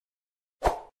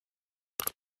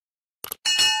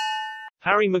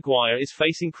Harry Maguire is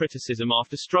facing criticism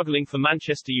after struggling for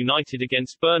Manchester United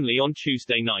against Burnley on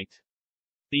Tuesday night.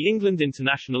 The England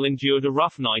international endured a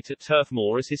rough night at Turf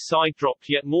Moor as his side dropped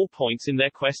yet more points in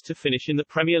their quest to finish in the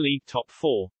Premier League top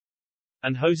four.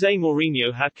 And Jose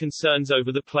Mourinho had concerns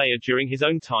over the player during his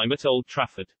own time at Old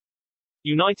Trafford.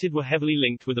 United were heavily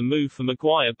linked with a move for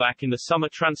Maguire back in the summer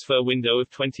transfer window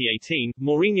of 2018.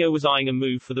 Mourinho was eyeing a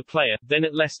move for the player, then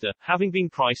at Leicester, having been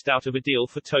priced out of a deal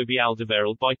for Toby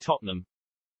Alderweireld by Tottenham.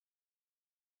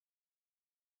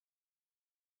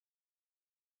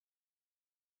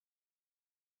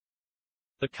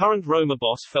 The current Roma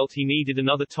boss felt he needed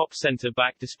another top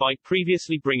centre-back despite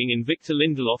previously bringing in Victor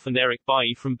Lindelof and Eric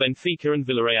Bailly from Benfica and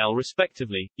Villarreal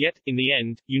respectively, yet, in the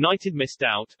end, United missed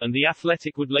out, and The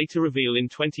Athletic would later reveal in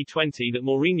 2020 that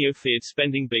Mourinho feared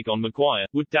spending big on Maguire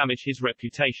would damage his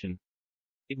reputation.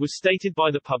 It was stated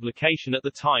by the publication at the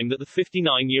time that the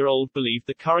 59-year-old believed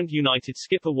the current United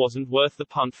skipper wasn't worth the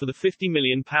punt for the £50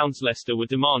 million Leicester were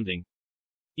demanding.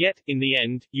 Yet, in the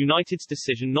end, United's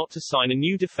decision not to sign a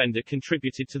new defender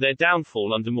contributed to their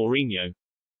downfall under Mourinho.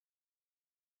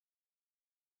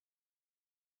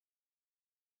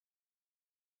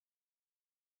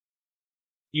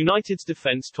 United's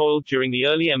defence toiled during the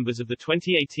early embers of the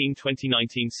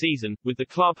 2018-2019 season, with the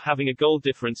club having a goal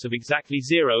difference of exactly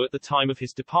 0 at the time of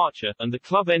his departure, and the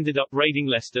club ended up raiding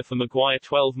Leicester for Maguire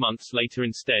 12 months later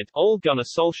instead. Ole Gunnar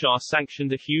Solskjaer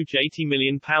sanctioned a huge £80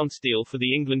 million deal for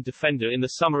the England defender in the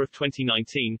summer of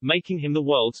 2019, making him the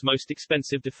world's most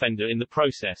expensive defender in the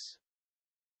process.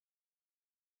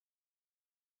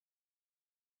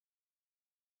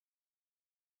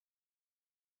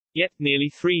 Yet, nearly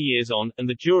 3 years on, and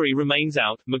the jury remains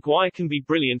out, Maguire can be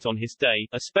brilliant on his day,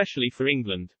 especially for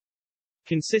England.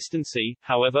 Consistency,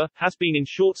 however, has been in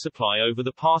short supply over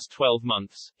the past 12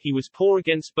 months. He was poor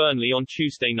against Burnley on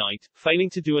Tuesday night, failing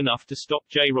to do enough to stop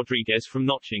Jay Rodriguez from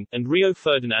notching, and Rio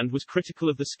Ferdinand was critical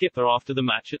of the skipper after the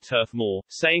match at Turf Moor,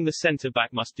 saying the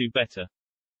centre-back must do better.